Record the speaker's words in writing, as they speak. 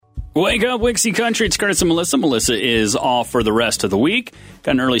Wake up, Wixie Country. It's Curtis and Melissa. Melissa is off for the rest of the week.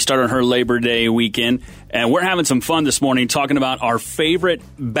 Got an early start on her Labor Day weekend. And we're having some fun this morning talking about our favorite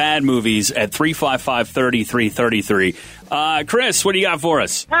bad movies at 355-3333. Chris, what do you got for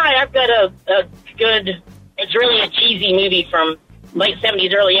us? Hi, I've got a good, it's really a cheesy movie from late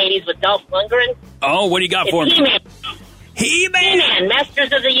 70s, early 80s with Dolph Lundgren. Oh, what do you got for me? He-Man. He-Man! He-Man,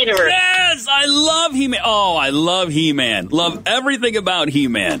 Masters of the Universe. Yes, I love He-Man. Oh, I love He-Man. Love everything about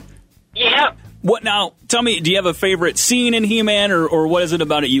He-Man. Yeah. What now? Tell me, do you have a favorite scene in He-Man, or what is it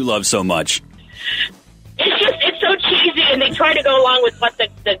about it you love so much? It's so cheesy, and they try to go along with what the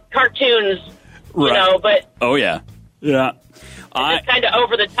cartoons, but... Oh, yeah. Yeah. It's kind of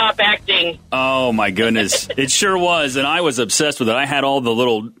over-the-top acting. Oh, my goodness. It sure was, and I was obsessed with it. I had all the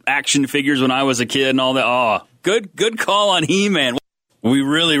little action figures when I was a kid and all that. Oh, good call on He-Man. We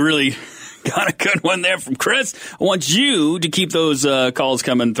really got a good one there from Chris. I want you to keep those calls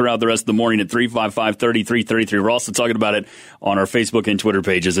coming throughout the rest of the morning at 355-3333. We're also talking about it on our Facebook and Twitter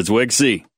pages. It's Wixie.